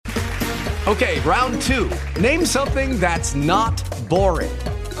Okay, round two. Name something that's not boring.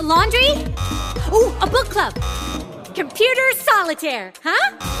 A laundry? Ooh, a book club. Computer solitaire,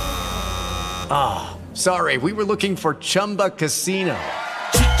 huh? Ah, sorry, we were looking for Chumba Casino.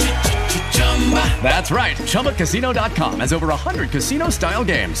 That's right, ChumbaCasino.com has over 100 casino-style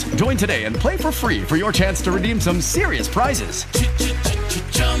games. Join today and play for free for your chance to redeem some serious prizes.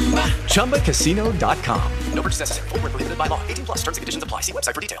 ChumbaCasino.com. No purchase necessary. Void where prohibited by law. 18 plus. Terms and conditions apply. See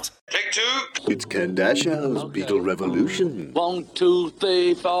website for details. Take two. It's Ken Dashow's Beatle Revolution. 1, 2,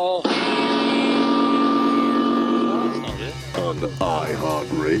 3, 4. On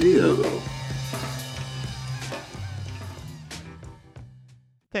iHeartRadio.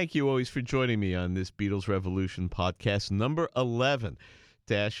 Thank you always for joining me on this Beatles Revolution podcast, number 11.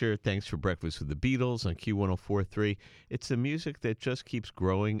 Dasher, thanks for Breakfast with the Beatles on Q1043. It's the music that just keeps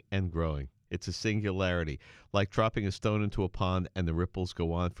growing and growing. It's a singularity, like dropping a stone into a pond and the ripples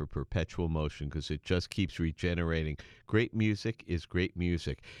go on for perpetual motion because it just keeps regenerating. Great music is great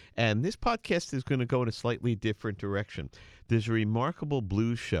music. And this podcast is going to go in a slightly different direction. There's a remarkable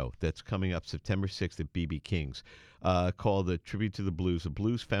blues show that's coming up September 6th at B.B. King's called The Tribute to the Blues. The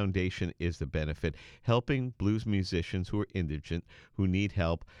Blues Foundation is the benefit, helping blues musicians who are indigent, who need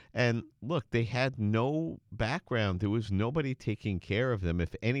help. And look, they had no background. There was nobody taking care of them.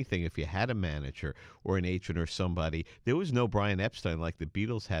 If anything, if you had a manager or an agent or somebody, there was no Brian Epstein like the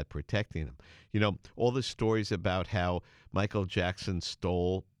Beatles had protecting them. You know, all the stories about how Michael Jackson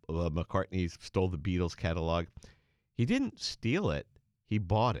McCartney stole the Beatles catalog. He didn't steal it. He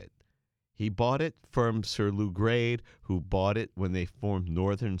bought it. He bought it from Sir Lou Grade, who bought it when they formed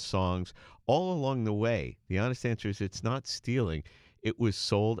Northern Songs. All along the way, the honest answer is it's not stealing. It was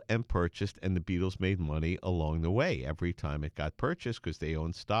sold and purchased, and the Beatles made money along the way every time it got purchased because they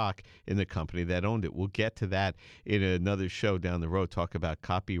owned stock in the company that owned it. We'll get to that in another show down the road, talk about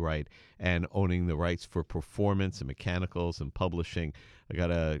copyright and owning the rights for performance and mechanicals and publishing. I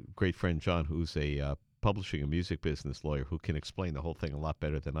got a great friend, John, who's a publishing a music business lawyer who can explain the whole thing a lot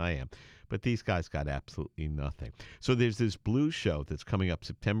better than I am. But these guys got absolutely nothing. So there's this blues show that's coming up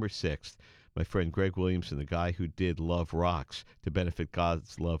September 6th. My friend Greg Williamson, the guy who did Love Rocks to benefit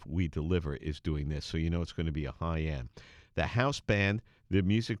God's Love We Deliver, is doing this. So you know it's going to be a high end. The house band, the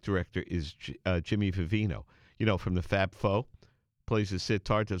music director is Jimmy Vivino, you know, from the Fab Four. Plays the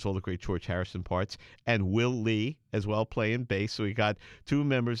sitar, does all the great George Harrison parts, and Will Lee as well playing bass. So we got two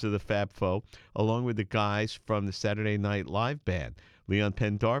members of the Fab Four, along with the guys from the Saturday Night Live band. Leon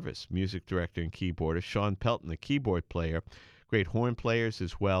Pendarvis, music director and keyboarder. Sean Pelton, the keyboard player. Great horn players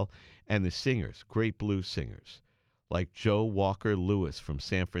as well. And the singers, great blues singers, like Joe Walker Lewis from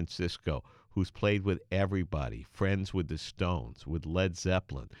San Francisco, who's played with everybody, friends with the Stones, with Led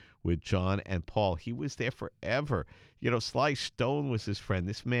Zeppelin, with John and Paul. He was there forever. You know, Sly Stone was his friend.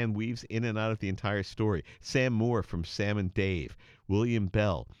 This man weaves in and out of the entire story. Sam Moore from Sam and Dave, William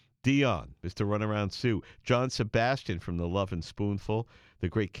Bell, Dion, Mr. Runaround Sue, John Sebastian from The Love and Spoonful, the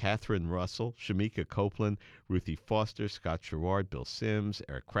great Catherine Russell, Shamika Copeland, Ruthie Foster, Scott Sherrard, Bill Sims,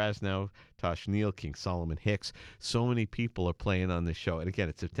 Eric Krasnow, Tosh Neal, King Solomon Hicks. So many people are playing on this show. And again,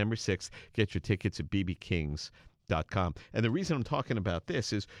 it's September 6th. Get your tickets at bbkings.com. And the reason I'm talking about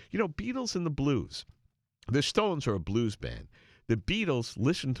this is, you know, Beatles and the blues. The Stones are a blues band. The Beatles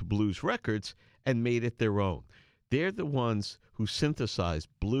listened to blues records and made it their own. They're the ones who synthesized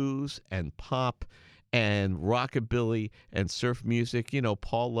blues and pop and rockabilly and surf music. You know,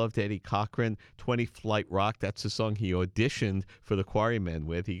 Paul loved Eddie Cochran, 20 Flight Rock. That's the song he auditioned for the Quarrymen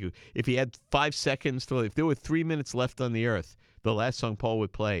with. If he had 5 seconds to, if there were 3 minutes left on the earth, the last song Paul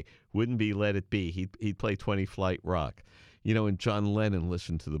would play wouldn't be Let It Be. He'd play 20 Flight Rock. You know, and John Lennon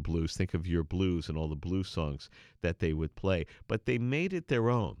listened to the blues. Think of Your Blues and all the blues songs that they would play. But they made it their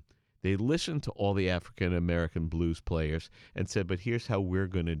own. They listened to all the African-American blues players and said, but here's how we're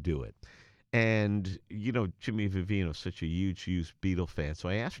going to do it. And, you know, Jimmy Vivino, such a huge Beatle fan. So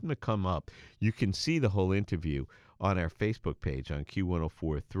I asked him to come up. You can see the whole interview on our Facebook page, on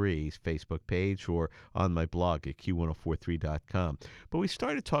Q1043's Facebook page, or on my blog at Q1043.com. But we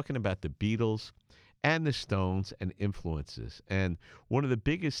started talking about the Beatles and the Stones and influences. And one of the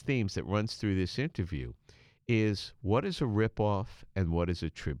biggest themes that runs through this interview is what is a ripoff and what is a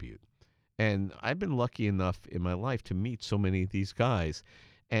tribute. And I've been lucky enough in my life to meet so many of these guys.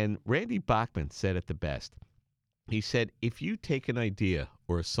 And Randy Bachman said it the best. He said, if you take an idea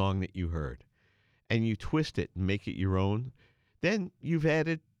or a song that you heard and you twist it and make it your own, then you've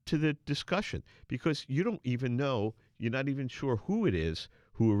added to the discussion because you don't even know, you're not even sure who it is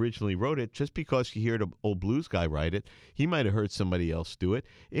who originally wrote it. Just because you hear an old blues guy write it, he might have heard somebody else do it.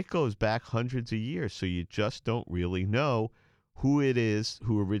 It goes back hundreds of years, so you just don't really know who it is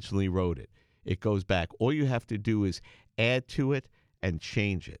who originally wrote it. It goes back. All you have to do is add to it and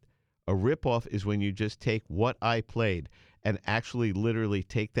change it. A ripoff is when you just take what I played and actually literally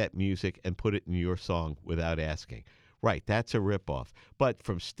take that music and put it in your song without asking. Right, that's a ripoff. But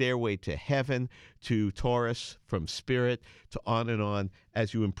from Stairway to Heaven to Taurus, from Spirit to on,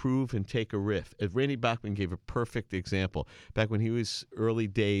 as you improve and take a riff. Randy Bachman gave a perfect example. Back when he was early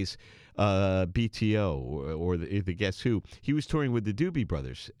days, BTO or the Guess Who, he was touring with the Doobie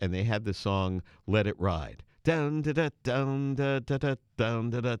Brothers, and they had the song Let It Ride. Down, da, da, down, da, da, da, down,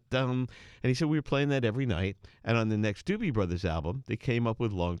 da, da, down. And he said we were playing that every night. And on the next Doobie Brothers album, they came up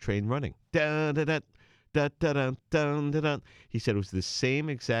with Long Train Running. Da, da, da. Da, da, da, da, da, da. He said it was the same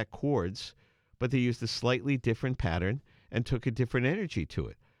exact chords, but they used a slightly different pattern and took a different energy to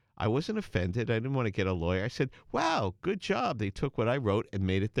it. I wasn't offended. I didn't want to get a lawyer. I said, wow, good job. They took what I wrote and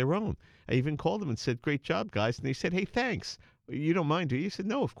made it their own. I even called them and said, great job, guys. And they said, hey, thanks. You don't mind, do you? He said,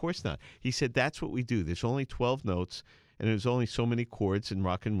 no, of course not. He said, that's what we do. There's only 12 notes, and there's only so many chords in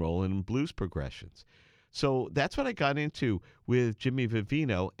rock and roll and blues progressions. So that's what I got into with Jimmy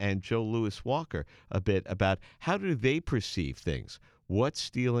Vivino and Joe Louis Walker a bit about how do they perceive things. What's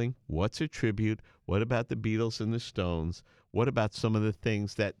stealing? What's a tribute? What about the Beatles and the Stones? What about some of the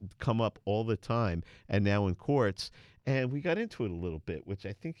things that come up all the time and now in courts? And we got into it a little bit, which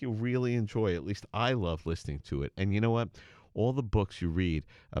I think you'll really enjoy. At least I love listening to it. And you know what? All the books you read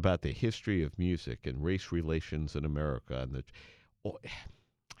about the history of music and race relations in America and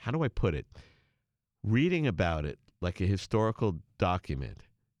how do I put it? Reading about it like a historical document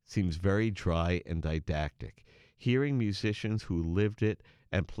seems very dry and didactic. Hearing musicians who lived it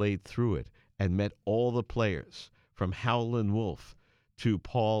and played through it and met all the players, from Howlin' Wolf to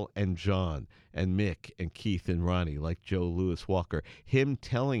Paul and John and Mick and Keith and Ronnie, like Joe Louis Walker, him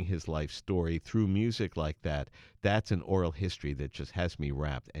telling his life story through music like that, that's an oral history that just has me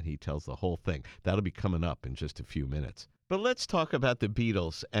wrapped, and he tells the whole thing. That'll be coming up in just a few minutes. But let's talk about the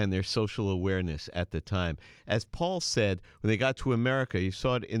Beatles and their social awareness at the time. As Paul said, when they got to America, you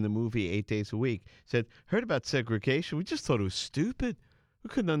saw it in the movie 8 Days a Week, said, heard about segregation. We just thought it was stupid. We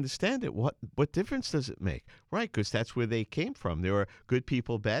couldn't understand it. What difference does it make? Right, because that's where they came from. There were good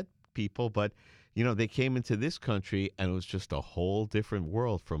people, bad people, but they came into this country and it was just a whole different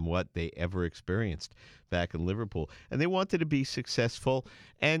world from what they ever experienced back in Liverpool. And they wanted to be successful.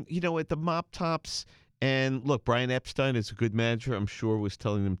 And, at the Mop Tops. And look, Brian Epstein is a good manager, I'm sure, was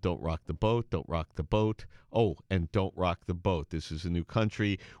telling them, don't rock the boat, don't rock the boat. Oh, and don't rock the boat. This is a new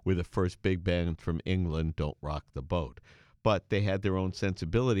country. We're the first big band from England. Don't rock the boat. But they had their own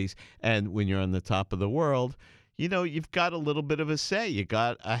sensibilities. And when you're on the top of the world, you've got a little bit of a say. You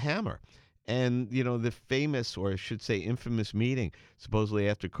got a hammer. And, the famous, or I should say infamous meeting, supposedly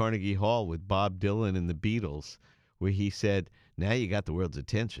after Carnegie Hall with Bob Dylan and the Beatles, where he said, now you got the world's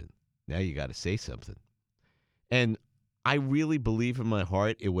attention. Now you got to say something. And I really believe in my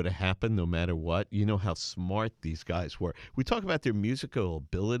heart it would have happened no matter what. You know how smart these guys were. We talk about their musical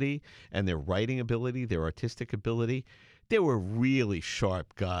ability and their writing ability, their artistic ability. They were really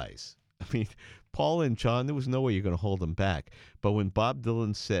sharp guys. I mean, Paul and John, there was no way you're going to hold them back. But when Bob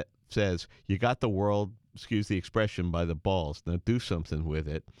Dylan says, you got the world, excuse the expression, by the balls, now do something with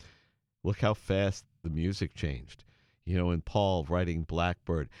it, look how fast the music changed. And Paul writing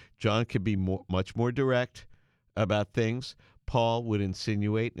Blackbird. John could be much more direct about things. Paul would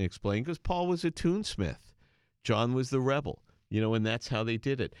insinuate and explain because Paul was a tunesmith. John was the rebel, and that's how they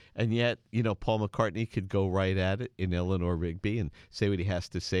did it. And yet, Paul McCartney could go right at it in Eleanor Rigby and say what he has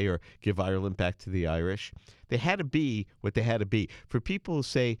to say or give Ireland back to the Irish. They had to be what they had to be. For people who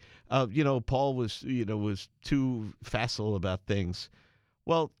say, Paul was too facile about things.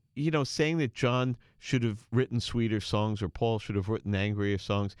 Well, saying that John should have written sweeter songs or Paul should have written angrier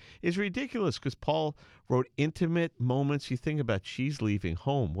songs is ridiculous because Paul wrote intimate moments. You think about She's Leaving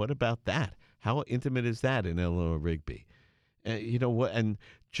Home. What about that? How intimate is that in Eleanor Rigby? And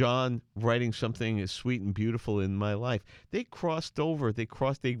John writing something as sweet and beautiful in My Life. They crossed over. They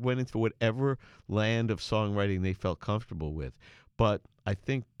went into whatever land of songwriting they felt comfortable with. But I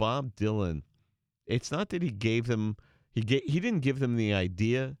think Bob Dylan, it's not that he gave them, he didn't give them the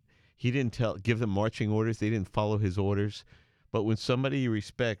idea. He didn't give them marching orders. They didn't follow his orders. But when somebody you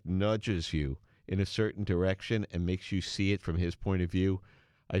respect nudges you in a certain direction and makes you see it from his point of view,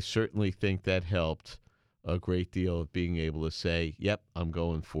 I certainly think that helped a great deal of being able to say, yep, I'm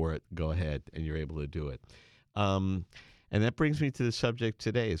going for it. Go ahead. And you're able to do it. And that brings me to the subject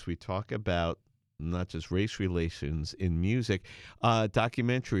today as we talk about not just race relations in music.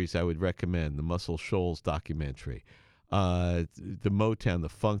 Documentaries I would recommend, the Muscle Shoals documentary. The Motown, the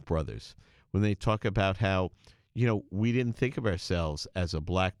Funk Brothers, when they talk about how, we didn't think of ourselves as a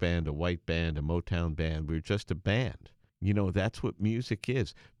black band, a white band, a Motown band. We were just a band. That's what music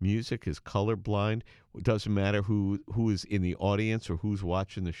is. Music is colorblind. It doesn't matter who is in the audience or who's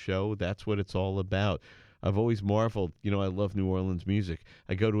watching the show. That's what it's all about. I've always marveled. I love New Orleans music.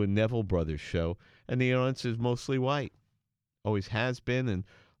 I go to a Neville Brothers show, and the audience is mostly white. Always has been. And,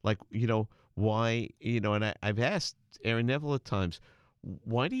 why, and I've asked Aaron Neville at times,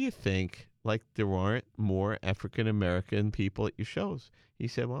 why do you think, there aren't more African-American people at your shows? He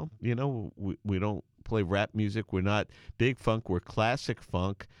said, well, we don't play rap music. We're not big funk. We're classic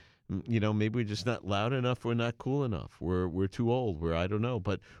funk. Maybe we're just not loud enough. We're not cool enough. We're too old. I don't know.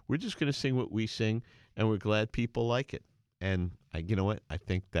 But we're just going to sing what we sing, and we're glad people like it. And you know what? I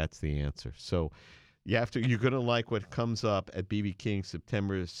think that's the answer. So you're going to like what comes up at BB King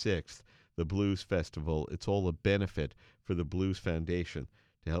September 6th, the Blues Festival. It's all a benefit for the Blues Foundation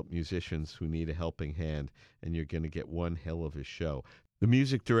to help musicians who need a helping hand, and you're going to get one hell of a show. The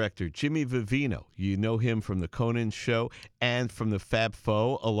music director, Jimmy Vivino, you know him from The Conan Show and from the Fab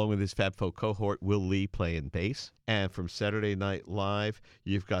Four, along with his Fab Four cohort, Will Lee, playing bass. And from Saturday Night Live,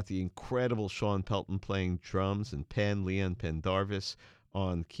 you've got the incredible Sean Pelton playing drums and Leon Pendarvis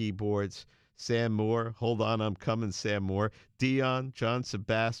on keyboards. Sam Moore, hold on, I'm coming, Sam Moore. Dion, John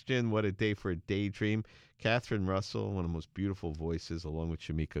Sebastian, what a day for a daydream. Catherine Russell, one of the most beautiful voices, along with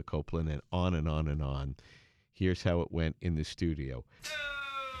Shamika Copeland, and on and on and on. Here's how it went in the studio. 2,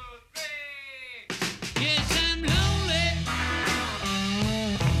 3. Yes, I'm lonely.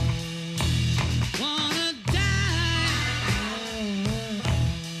 Wanna die.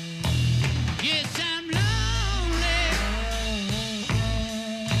 Yes, I'm lonely.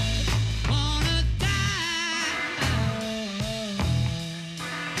 Wanna die.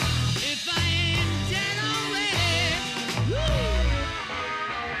 If I ain't dead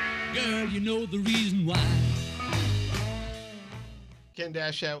already. Girl, you know the reason why. Ken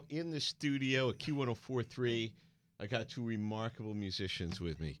Dashow in the studio at Q1043. I got two remarkable musicians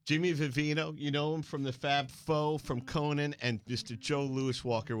with me. Jimmy Vivino, you know him from the Fab Four, from Conan, and Mr. Joe Louis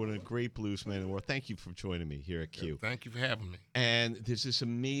Walker, one of the great bluesmen in the world. Thank you for joining me here at Q. Thank you for having me. And there's this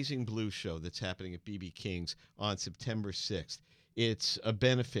amazing blues show that's happening at BB King's on September 6th. It's a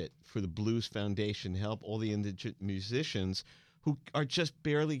benefit for the Blues Foundation to help all the indigent musicians who are just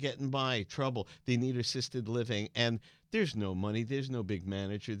barely getting by, trouble. They need assisted living, and there's no money. There's no big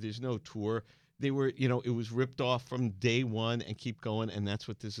manager. There's no tour. They were, it was ripped off from day one and keep going, and that's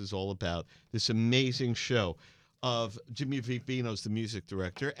what this is all about. This amazing show of Jimmy Vivino's the music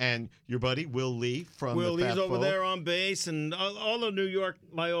director, and your buddy Will Lee from Will the Lee's Fab over Four. there on bass, and all the New York,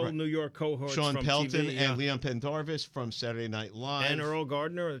 my old New York cohorts Sean from Pelton TV, and Leon Pendarvis from Saturday Night Live. and Earl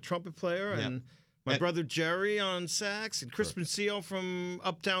Gardner, the trumpet player, and my brother Jerry on sax, and Chris Mancillo from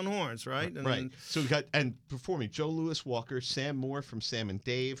Uptown Horns, right? And Right. So we got, and performing, Joe Louis Walker, Sam Moore from Sam and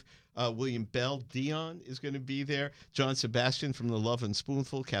Dave, William Bell, Dion is going to be there, John Sebastian from The Love and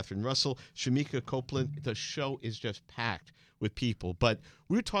Spoonful, Catherine Russell, Shamika Copeland. The show is just packed with people. But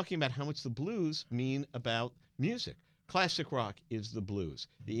we were talking about how much the blues mean about music. Classic rock is the blues.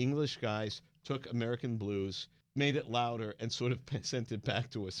 The English guys took American blues, made it louder, and sort of sent it back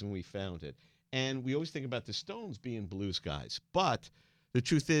to us, and we found it. And we always think about the Stones being blues guys. But the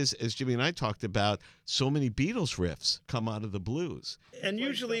truth is, as Jimmy and I talked about, so many Beatles riffs come out of the blues. And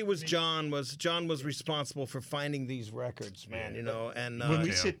usually it was John was responsible for finding these records, man, and When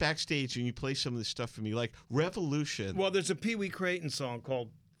we sit backstage and you play some of this stuff for me, like Revolution. well, there's a Pee Wee Crayton song called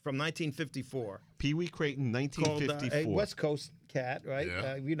from 1954. Pee Wee Crayton, Called 1954. a West Coast cat, right?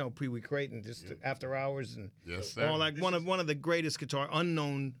 Yeah. Pee Wee Crayton, just After Hours and Yes, sir. all like one of the greatest guitar,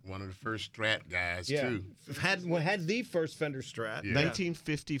 unknown. One of the first Strat guys, Yeah, too. had the first Fender Strat. Yeah.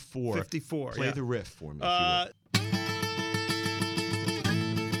 1954. 54, Play yeah. the riff for me. If you would.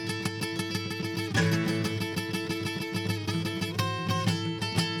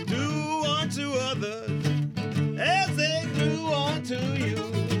 Do unto others as they do unto you.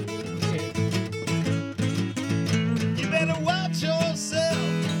 You better watch yourself.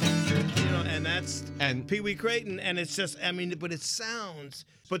 And that's Pee Wee Crayton, and it's just, but it sounds,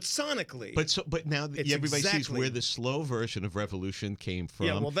 but sonically. But now it's everybody sees exactly- where the slow version of Revolution came from.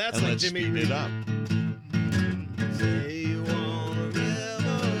 Yeah, well, that's and like let's Jimmy speed it up. Say you wanna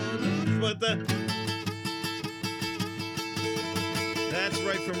revolution, but that's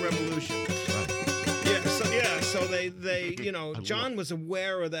right from Revolution. So they John was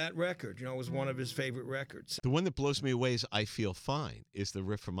aware of that record. It was one of his favorite records. The one that blows me away is I Feel Fine, is the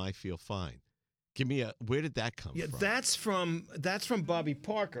riff from I Feel Fine. Give me where did that come from? That's from Bobby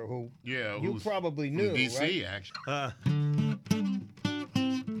Parker, who Yeah, you who's probably from knew, D.C., right? actually.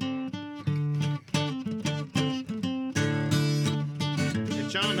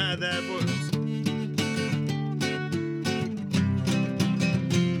 John had that voice.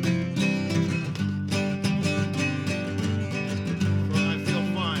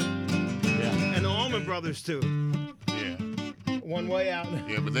 Brothers too. Yeah. One Way Out.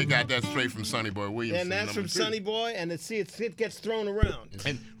 Yeah, but they got that straight from Sonny Boy Williams. And that's from Sonny Boy, and it gets thrown around.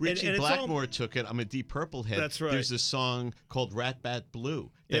 And Richie Blackmore took it. I'm a Deep Purple head. That's right. There's a song called Rat Bat Blue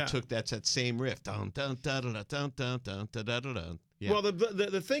that's that same riff. Dun, dun, dun, dun, dun, dun, dun, dun, dun, dun. Yeah. Well,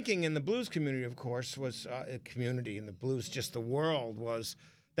 the thinking in the blues community, of course, was community in the blues, just the world was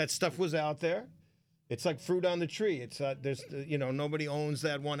that stuff was out there. It's like fruit on the tree. It's there's nobody owns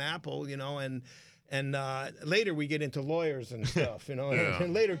that one apple, And later we get into lawyers and stuff,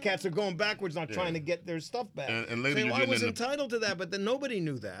 and later cats are going backwards on trying to get their stuff back. And later I was entitled to that, but then nobody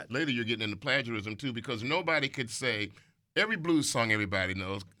knew that. Later you're getting into plagiarism too, because nobody could say every blues song everybody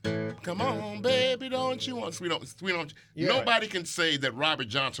knows. Come on, baby, don't you want Sweet Home? Yeah, nobody can say that Robert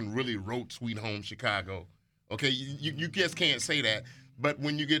Johnson really wrote Sweet Home Chicago. Okay, you just can't say that. But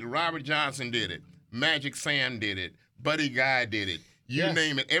when you get Robert Johnson did it, Magic Sam did it, Buddy Guy did it. You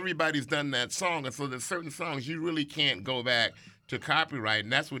name it, everybody's done that song. And so there's certain songs you really can't go back to copyright.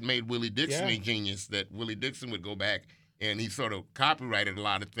 And that's what made Willie Dixon a genius, that Willie Dixon would go back and he sort of copyrighted a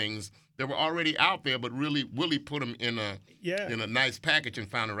lot of things that were already out there, but really Willie put them in a nice package and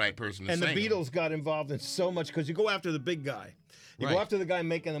found the right person to sing And the Beatles got involved in so much because you go after the big guy. You go after the guy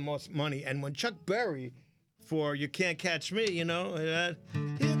making the most money. And when Chuck Berry, for You Can't Catch Me, here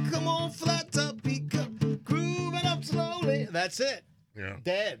come on, flat top, grooving up slowly. That's it. Yeah.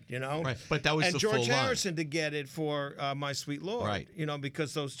 Dead, Right, but that was and the George full Harrison to get it for My Sweet Lord, right?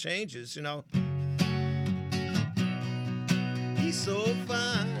 Because those changes, He's so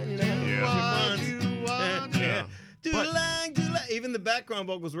fine, Even the background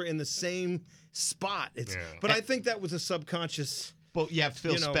vocals were in the same spot. But I think that was a subconscious. But you have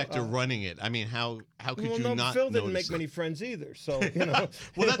Phil Spector running it. I mean, how could you not? Phil didn't make many friends either, so well,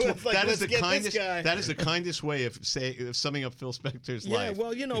 that is the kindest way of summing up Phil Spector's life.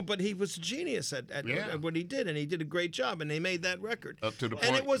 Yeah, well, but he was a genius at what he did, and he did a great job, and they made that record up to the point.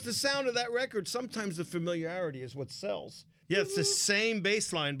 And it was the sound of that record. Sometimes the familiarity is what sells. Yeah, it's the same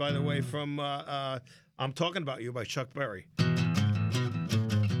bass line, by the way, from "I'm Talking About You" by Chuck Berry.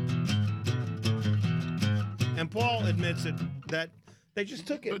 And Paul admits that they just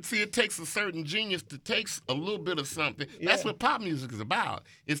took it. But see, it takes a certain genius to take a little bit of something. That's what pop music is about.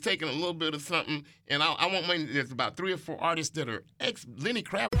 It's taking a little bit of something, and I want money. There's about 3 or 4 artists that are Lenny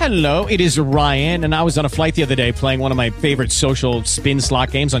Kravitz. Hello, it is Ryan, and I was on a flight the other day playing one of my favorite social spin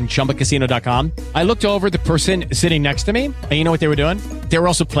slot games on ChumbaCasino.com. I looked over at the person sitting next to me, and you know what they were doing? They were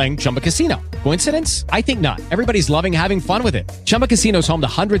also playing Chumba Casino. Coincidence? I think not. Everybody's loving having fun with it. Chumba Casino is home to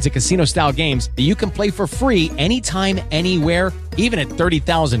hundreds of casino-style games that you can play for free anytime, anywhere, even at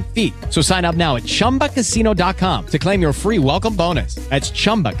 30,000 feet. So sign up now at ChumbaCasino.com to claim your free welcome bonus. That's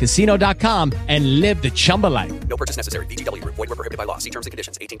ChumbaCasino.com and live the Chumba life. No purchase necessary. VGW. Void where prohibited by law. See terms and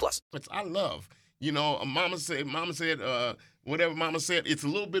conditions. 18+. Which I love. Mama said, whatever Mama said, it's a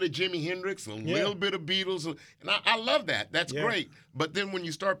little bit of Jimi Hendrix, a little bit of Beatles, and I love that. That's great. But then when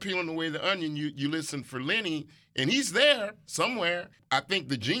you start peeling away the onion, you listen for Lenny, and he's there somewhere. I think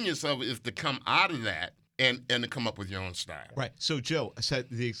the genius of it is to come out of that and to come up with your own style. Right. So, Joe, I said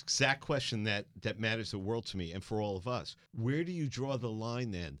the exact question that matters the world to me and for all of us. Where do you draw the line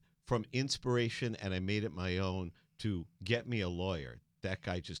then from inspiration and I made it my own to get me a lawyer? That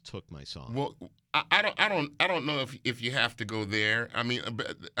guy just took my song. Well, I don't know if you have to go there. I mean,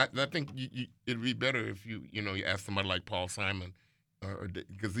 I think it'd be better if you ask somebody like Paul Simon,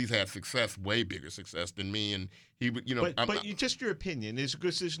 because he's had success, way bigger success than me, and he would, But just your opinion is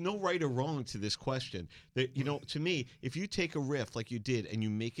because there's no right or wrong to this question. That to me, if you take a riff like you did and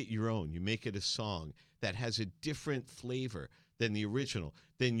you make it your own, you make it a song that has a different flavor than the original,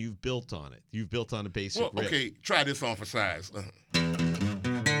 then you've built on it. You've built on a basic riff. Okay, try this on for size.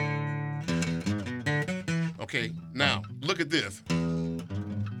 Okay, now look at this.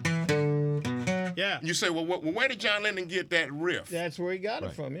 Yeah. You say, well, where did John Lennon get that riff? That's where he got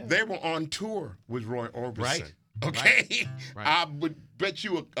it from, yeah. They were on tour with Roy Orbison. Right. Okay? Right. I would bet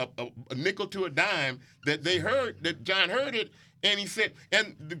you a nickel to a dime that that John heard it, and he said,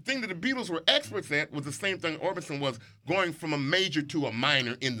 and the thing that the Beatles were experts at was the same thing Orbison was, going from a major to a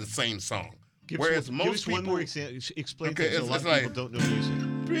minor in the same song. Whereas most people... one more example. Explain okay, things a lot of people don't know music.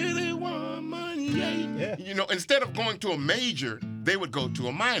 Really want money, yeah. Instead of going to a major, they would go to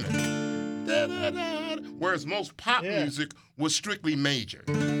a minor. Da, da, da. Whereas most pop music was strictly major.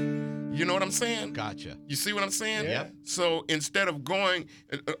 You know what I'm saying? Gotcha. You see what I'm saying? Yeah. So instead of going,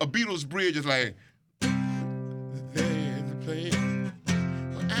 a Beatles bridge is like, there's a place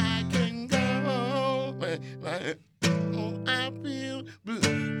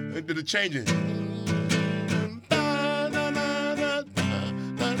The changing.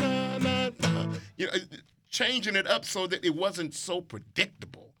 You know, changing it up so that it wasn't so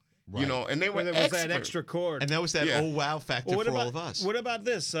predictable. Right. You know, and they were There was that extra chord. And that was that Yeah. oh wow factor What for about, all of us. What about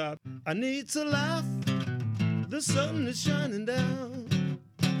this? I need to laugh. The sun is shining down.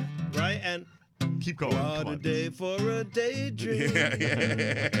 Right? And Keep going. what Come a on. day for a daydream.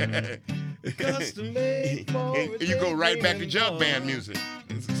 Yeah. Custom made for a And you go right back to daydreaming jug boy. band music.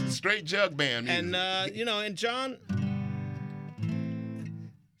 It's straight jug band music. And and John,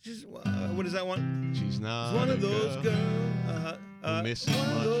 she's, what is that one? She's not One a of those girl. girls. who misses One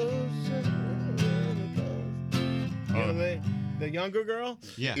of much. those. The younger girl.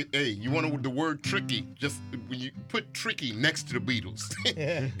 Yeah. Hey, you want the word tricky? Just when you put tricky next to the Beatles,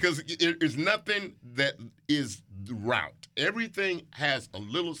 because there's nothing that is the route. Everything has a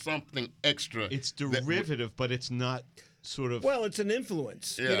little something extra. It's derivative, but it's not sort of. Well, it's an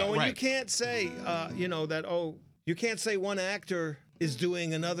influence. Yeah. And you Right. can't say, that you can't say one actor is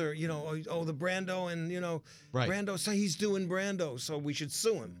doing another. The Brando and Right. Brando. So he's doing Brando, so we should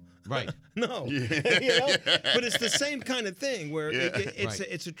sue him. Right. No, but it's the same kind of thing where it's Right.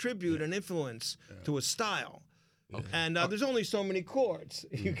 it's a tribute, an influence to a style, and there's only so many chords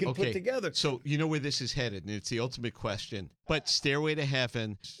you can put together. So you know where this is headed, and it's the ultimate question. But Stairway to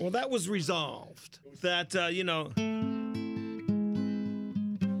Heaven. Well, that was resolved. That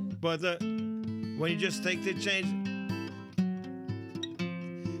but when you just take the change,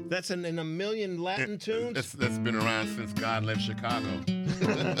 that's in a million Latin tunes. That's been around since God left Chicago.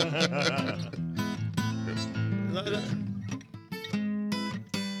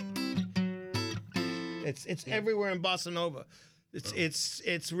 It's everywhere in bossa nova.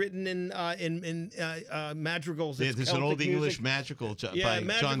 It's written in madrigals. Yeah, It's there's an Celtic old English music. magical by John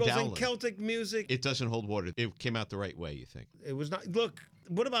madrigals Dowland. and Celtic music. It doesn't hold water. It came out the right way, you think? It was not. Look,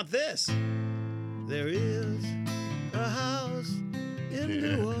 what about this? There is a house in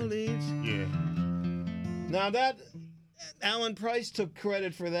New Orleans. Yeah. Now that Alan Price took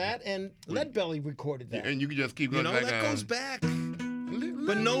credit for that, and Leadbelly recorded that. And you can just keep going like that goes back.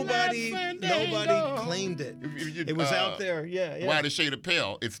 But nobody claimed it. It was out there. Yeah. Why the Shade of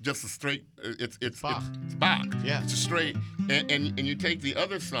Pale? It's just a straight. It's Bach. Yeah. It's a straight. And you take the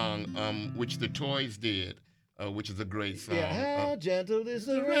other song, which the Toys did, which is a great song. Yeah. How gentle is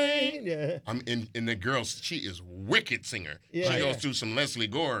the rain. Yeah. And the girl, she is wicked singer. Yeah, She goes through some Leslie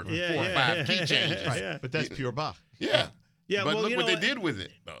Gore 4 or 5 key changes. Right. But that's pure Bach. Yeah. Yeah. But well, look what they did with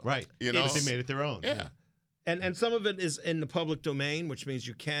it, though. Right. You know, But they made it their own. Yeah. And some of it is in the public domain, which means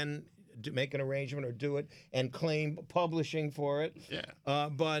you can make an arrangement or do it and claim publishing for it. Yeah.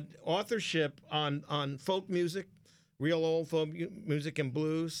 But authorship on folk music, real old folk music and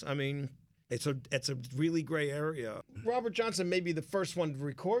blues, I mean, it's a really gray area. Robert Johnson may be the first one to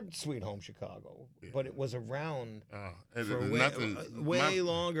record Sweet Home Chicago, but it was around for way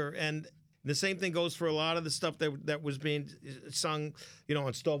longer. And the same thing goes for a lot of the stuff that was being sung,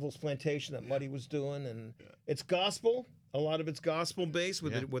 on Stovall's Plantation that Muddy was doing, and it's gospel. A lot of it's gospel based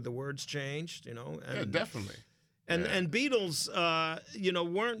with the words changed, And, Yeah, definitely. And Beatles,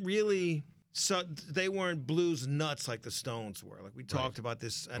 weren't really. So they weren't blues nuts like the Stones were. Like we talked about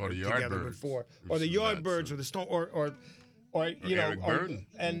this Or the together Yardbirds. before, or the Yardbirds, or the Stone, or Eric Burdon.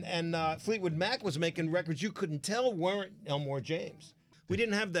 and Fleetwood Mac was making records you couldn't tell weren't Elmore James. We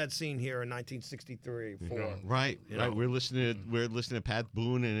didn't have that scene here in 1963, 4. Right. We're listening to Pat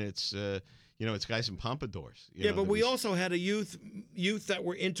Boone, and it's it's guys in pompadours. But we also had a youth that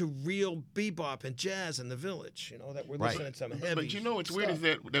were into real bebop and jazz in the Village. That were listening to some heavy. But what's weird is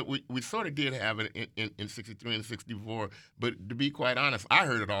that we sort of did have it in 63 and 64. But to be quite honest, I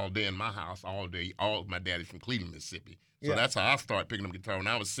heard it all day in my house all day. All of my daddy's from Cleveland, Mississippi, so that's how I started picking up guitar when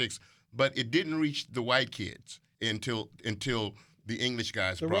I was 6. But it didn't reach the white kids until the English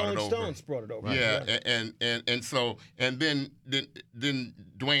guys the brought Rolling it over. Stones brought it over. Right. Yeah, and then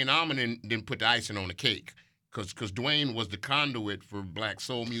Dwayne Allman then put the icing on the cake because Dwayne was the conduit for black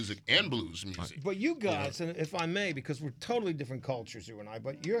soul music and blues music. But you guys, and if I may, because we're totally different cultures, you and I.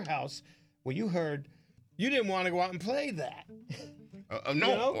 But your house, when you heard, you didn't want to go out and play that.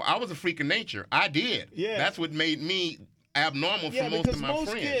 No, I was a freak of nature. I did. Yeah, that's what made me abnormal for most of my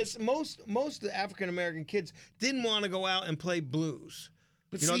friends. Most of the African American kids didn't want to go out and play blues.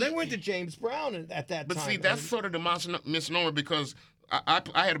 But they went to James Brown at that time. But see, that's sort of the misnomer because I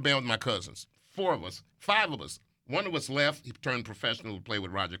had a band with my cousins, 5 of us. One of us left. He turned professional to play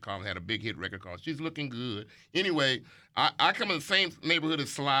with Roger Collins. Had a big hit record called "She's Looking Good." Anyway, I come in the same neighborhood as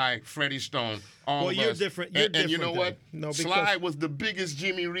Sly, Freddie Stone. All you're of us. different. And you know what? No, Sly was the biggest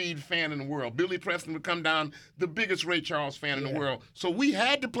Jimmy Reed fan in the world. Billy Preston would come down, the biggest Ray Charles fan in the world. So we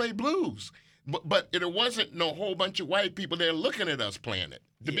had to play blues. But it wasn't no whole bunch of white people there looking at us playing it,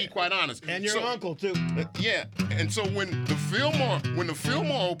 to be quite honest. And your uncle, too. Yeah. And so when the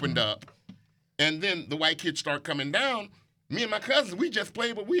Fillmore opened up, and then the white kids start coming down, me and my cousins, we just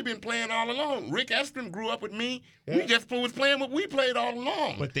played what we've been playing all along. Rick Estrin grew up with me. Yeah. We just was playing what we played all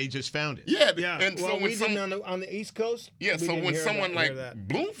along. But they just found it. Yeah. And well, so we didn't on the East Coast. Yeah, so when someone like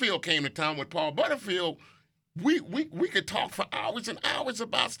Bloomfield came to town with Paul Butterfield, we could talk for hours and hours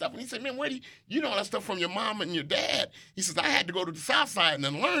about stuff. And he said, man, where do you know all that stuff from your mom and your dad? He says, I had to go to the South Side and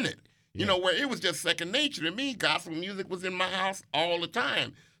then learn it. You know, where it was just second nature to me. Gospel music was in my house all the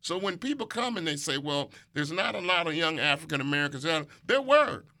time. So when people come and they say, well, there's not a lot of young African Americans out there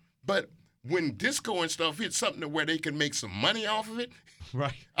were. But when disco and stuff hit something where they can make some money off of it,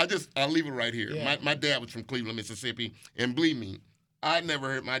 right? I'll leave it right here. Yeah. My dad was from Cleveland, Mississippi, and believe me, I never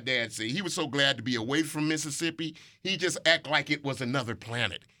heard my dad say he was so glad to be away from Mississippi. He just act like it was another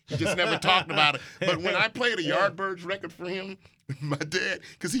planet. He just never talked about it. But when I played a Yardbirds record for him, my dad,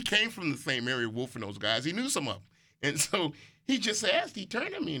 because he came from the same area, Wolf and those guys, he knew some of them. And so he just asked, he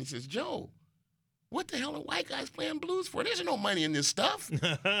turned to me and he says, Joe, what the hell are white guys playing blues for? There's no money in this stuff.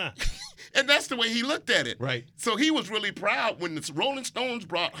 And that's the way he looked at it. Right. So he was really proud when the Rolling Stones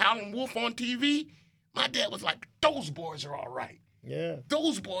brought Howlin' Wolf on TV. My dad was like, those boys are all right. Yeah.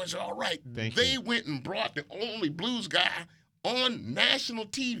 Those boys are all right. They went and brought the only blues guy on national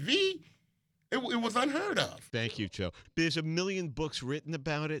TV. It was unheard of. Thank you, Joe. There's a million books written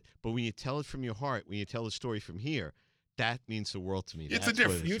about it, but when you tell it from your heart, when you tell the story from here, that means the world to me. It's a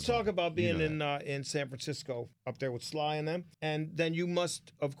difference. You talk about being in San Francisco up there with Sly and them, and then you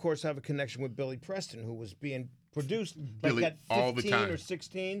must, of course, have a connection with Billy Preston, who was being produced Billy, like at 15 all the time. or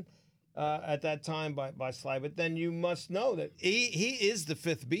 16 at that time by Sly. But then you must know that he is the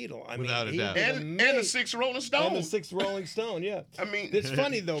fifth Beatle. I Without mean, a doubt. And the sixth Rolling Stone. And the sixth Rolling Stone, yeah. I mean, it's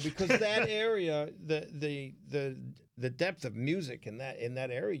funny though because that area, the depth of music in that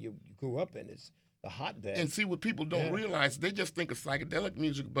area you grew up in is the hotbed. And see what people don't realize, they just think of psychedelic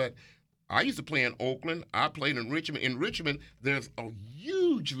music, but I used to play in Oakland. I played in Richmond. In Richmond, there's a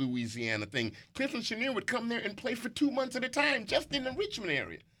huge Louisiana thing. Clinton Chenier would come there and play for 2 months at a time just in the Richmond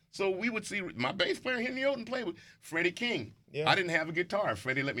area. So we would see my bass player, Henry Oden, play with Freddie King. Yeah. I didn't have a guitar.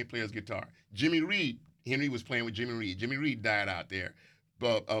 Freddie let me play his guitar. Jimmy Reed, Henry was playing with Jimmy Reed. Jimmy Reed died out there.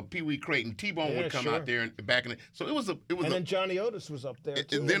 But Pee Wee Creighton, T-Bone would come out there and back in it. So it was then Johnny Otis was up there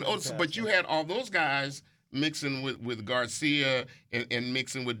too. And then but you had all those guys mixing with Garcia and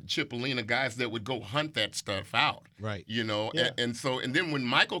mixing with Cipollina, guys that would go hunt that stuff out. Right. You know, and then when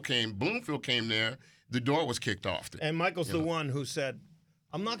Michael came, Bloomfield came there, the door was kicked off. And Michael's the one who said,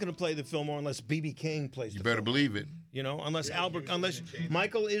 I'm not going to play the Fillmore unless B.B. King plays the Fillmore. You better believe it. You know, unless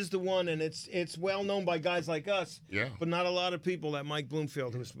Michael is the one, and it's well known by guys like us. Yeah. But not a lot of people that Mike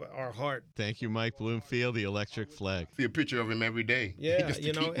Bloomfield, who's our heart. Thank you, Mike Bloomfield, the electric flag. See a picture of him every day. Yeah, just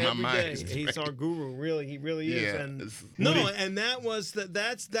you know, every day. He's our guru. Really, he really is. And and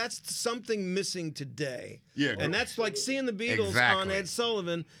that's something missing today. Yeah. And that's like seeing the Beatles on Ed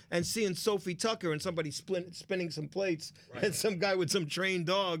Sullivan and seeing Sophie Tucker and somebody spinning some plates and some guy with some trained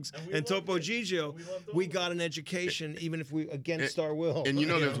dogs and Topo Gigio. We got an education. Even if we against our will. And you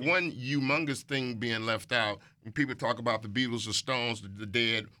know, there's one humongous thing being left out. When people talk about the Beatles, the Stones, the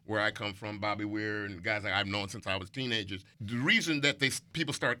Dead, where I come from, Bobby Weir, and guys that I've known since I was teenagers. The reason that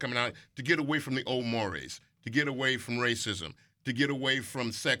people start coming out to get away from the old mores, to get away from racism, to get away from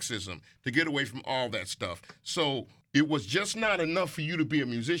sexism, to get away from all that stuff. So it was just not enough for you to be a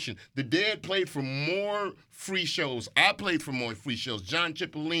musician. The Dead played for more free shows. I played for more free shows. John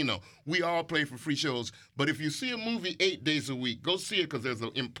Cipollino, we all played for free shows. But if you see a movie 8 days a week, go see it because there's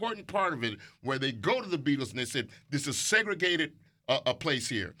an important part of it where they go to the Beatles and they said, this is segregated a place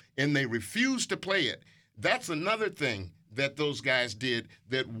here. And they refused to play it. That's another thing that those guys did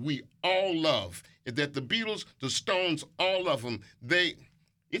that we all love. That the Beatles, the Stones, all of them,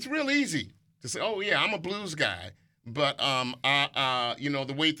 it's real easy to say, oh, yeah, I'm a blues guy. But, you know,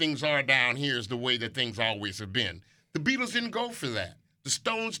 the way things are down here is the way that things always have been. The Beatles didn't go for that. The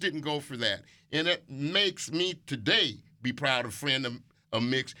Stones didn't go for that. And it makes me today be proud of Friend, of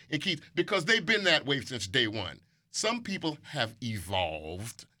Mix, and Keith, because they've been that way since day one. Some people have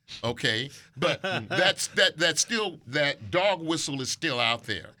evolved, okay? But that's still, that dog whistle is still out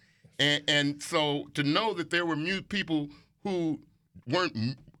there. And so to know that there were people who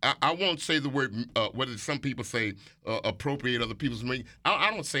weren't I won't say the word, whether some people say appropriate other people's music.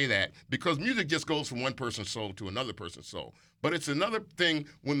 I don't say that because music just goes from one person's soul to another person's soul. But it's another thing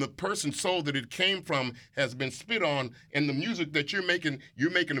when the person's soul that it came from has been spit on, and the music that you're making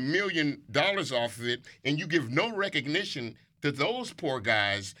 $1 million off of it, and you give no recognition to those poor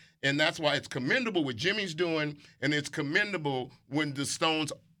guys. And that's why it's commendable what Jimmy's doing, and it's commendable when the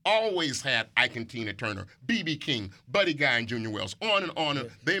Stones always had Ike and Tina Turner, B.B. King, Buddy Guy, and Junior Wells, on and on. Yeah.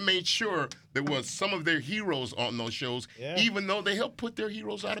 They made sure there was some of their heroes on those shows, even though they helped put their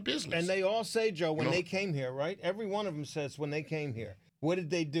heroes out of business. And they all say, Joe, when they came here, right? Every one of them says when they came here, what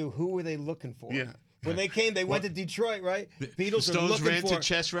did they do? Who were they looking for? Yeah. When they came, they went to Detroit, right? Beatles the Stones ran to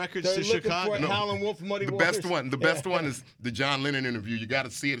Chess Records to Chicago. For Howlin' Wolf, Muddy Waters. The best one is the John Lennon interview. You got to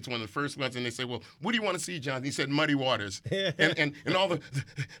see it. It's one of the first ones. And they say, "Well, what do you want to see, John?" He said, "Muddy Waters." and all the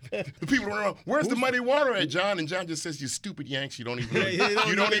people around, "Where's the muddy water at, John?" And John just says, "You stupid Yanks, you don't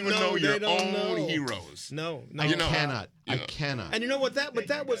even know your own heroes." No. I cannot. And you know what?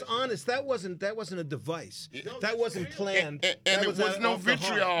 That was honest. That wasn't a device. That wasn't planned. And it was no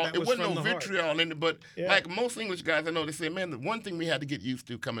vitriol. It wasn't no vitriol in it. But like most English guys I know, they say, man, the one thing we had to get used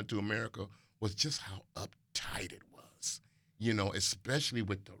to coming to America was just how uptight it was, especially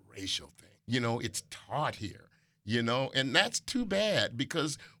with the racial thing. It's taught here, and that's too bad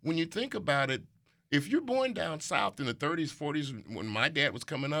because when you think about it, if you're born down south in the 30s, 40s, when my dad was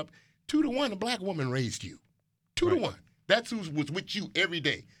coming up, 2-to-1, a black woman raised you. 2-to-1. That's who was with you every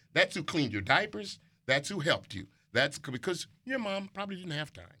day. That's who cleaned your diapers. That's who helped you. That's because your mom probably didn't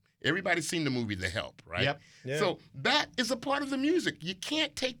have time. Everybody's seen the movie The Help, right? Yep. Yeah. So that is a part of the music. You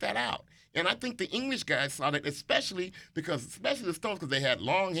can't take that out. And I think the English guys saw that, especially the Stones, because they had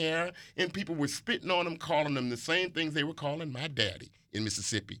long hair and people were spitting on them, calling them the same things they were calling my daddy in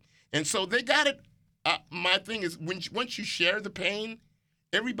Mississippi. And so they got it. My thing is, once you share the pain,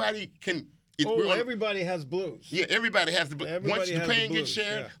 everybody can. Everybody has blues. Yeah, everybody has the blues. Once the pain gets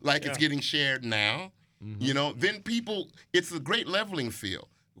shared, it's getting shared now, then it's a great leveling field.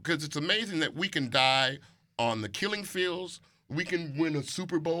 Because it's amazing that we can die on the killing fields. We can win a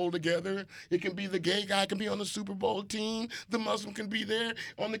Super Bowl together. It can be the gay guy can be on the Super Bowl team. The Muslim can be there.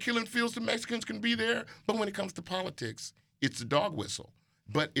 On the killing fields, the Mexicans can be there. But when it comes to politics, it's a dog whistle.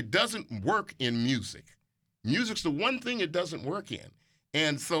 But it doesn't work in music. Music's the one thing it doesn't work in.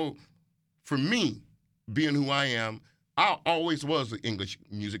 And so for me, being who I am, I always was an English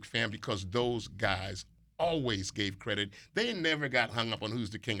music fan because those guys always gave credit. They never got hung up on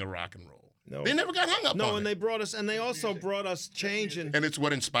who's the king of rock and roll. No. They never got hung up on and they also brought us change. And it's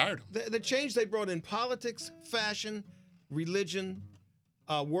what inspired them. The change they brought in politics, fashion, religion,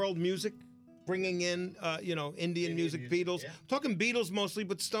 world music, bringing in, Indian music, Beatles. Talking Beatles mostly,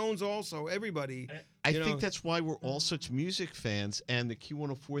 but Stones also, everybody. I think that's why we're all such music fans, and the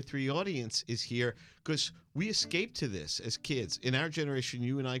Q1043 audience is here because we escaped to this as kids. In our generation,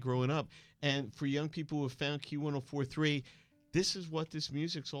 you and I growing up, and for young people who have found Q1043, this is what this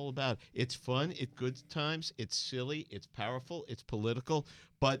music's all about. It's fun, it's good times, it's silly, it's powerful, it's political,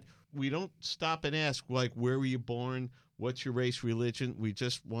 but we don't stop and ask, like, where were you born? What's your race, religion? We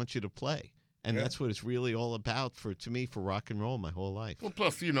just want you to play. And that's what it's really all about for rock and roll my whole life. Well,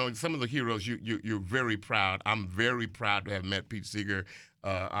 plus, some of the heroes, you're very proud. I'm very proud to have met Pete Seeger.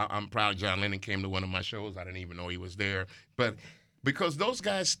 I'm proud John Lennon came to one of my shows. I didn't even know he was there. But because those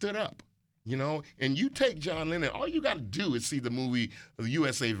guys stood up, and you take John Lennon, all you got to do is see the movie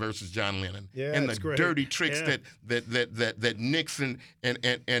USA versus John Lennon. Yeah, and the great. dirty tricks that Nixon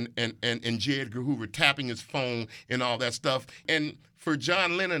and J. Edgar Hoover tapping his phone and all that stuff. And for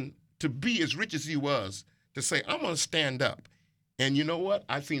John Lennon to be as rich as he was, to say, I'm going to stand up. And you know what?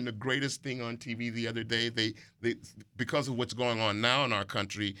 I seen the greatest thing on TV the other day. They because of what's going on now in our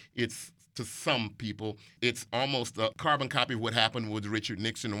country, it's, to some people, it's almost a carbon copy of what happened with Richard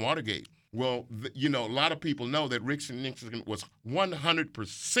Nixon and Watergate. Well, a lot of people know that Richard Nixon was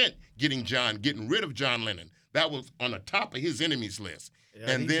 100% getting rid of John Lennon. That was on the top of his enemies list.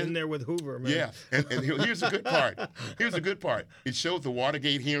 Yeah, and he's in there with Hoover, man. Yeah, and here's the good part. Here's the good part. It shows the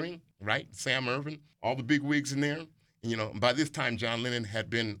Watergate hearing, right? Sam Ervin, all the big wigs in there. And, by this time, John Lennon had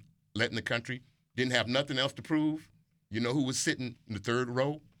been letting the country, didn't have nothing else to prove. You know who was sitting in the third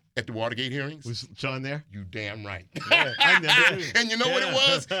row at the Watergate hearings? Was John there? You damn right. Yeah, I never knew. And you know what it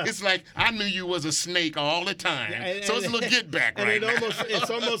was? It's like, I knew you was a snake all the time. So it's a little get back right now. It's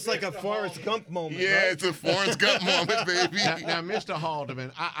almost like a Forrest Gump moment. Yeah, right? It's a Forrest Gump moment, baby. Now, Mr.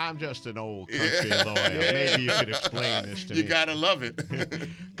 Haldeman, I'm just an old country lawyer. Maybe you could explain this to me. You got to love it.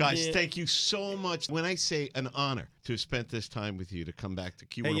 Guys, thank you so much. When I say an honor to have spent this time with you, to come back to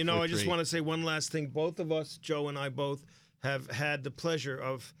Q103. And I just want to say one last thing. Both of us, Joe and I both, have had the pleasure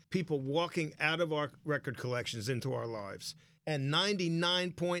of people walking out of our record collections into our lives. And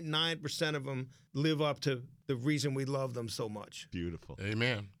 99.9% of them live up to the reason we love them so much. Beautiful.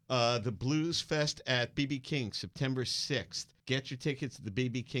 Amen. The Blues Fest at B.B. King's, September 6th. Get your tickets at the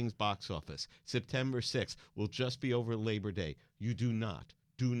B.B. King's box office. September 6th will just be over Labor Day. You do not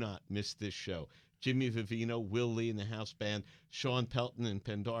miss this show. Jimmy Vivino, Will Lee and the house band, Sean Pelton and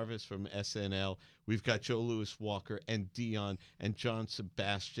Pendarvis from SNL. We've got Joe Louis Walker and Dion and John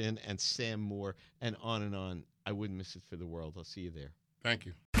Sebastian and Sam Moore and on and on. I wouldn't miss it for the world. I'll see you there. Thank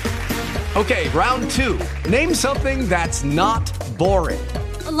you. Okay, round two. Name something that's not boring.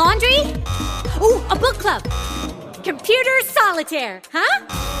 A laundry? Ooh, a book club. Computer solitaire, huh?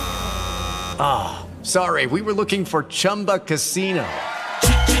 Ah, sorry, we were looking for Chumba Casino.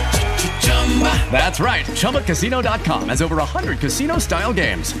 That's right. ChumbaCasino.com has over 100 casino-style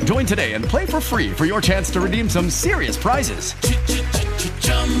games. Join today and play for free for your chance to redeem some serious prizes.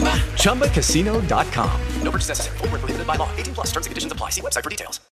 ChumbaCasino.com. No purchase necessary. Void where prohibited by law. 18+ terms and conditions apply. See website for details.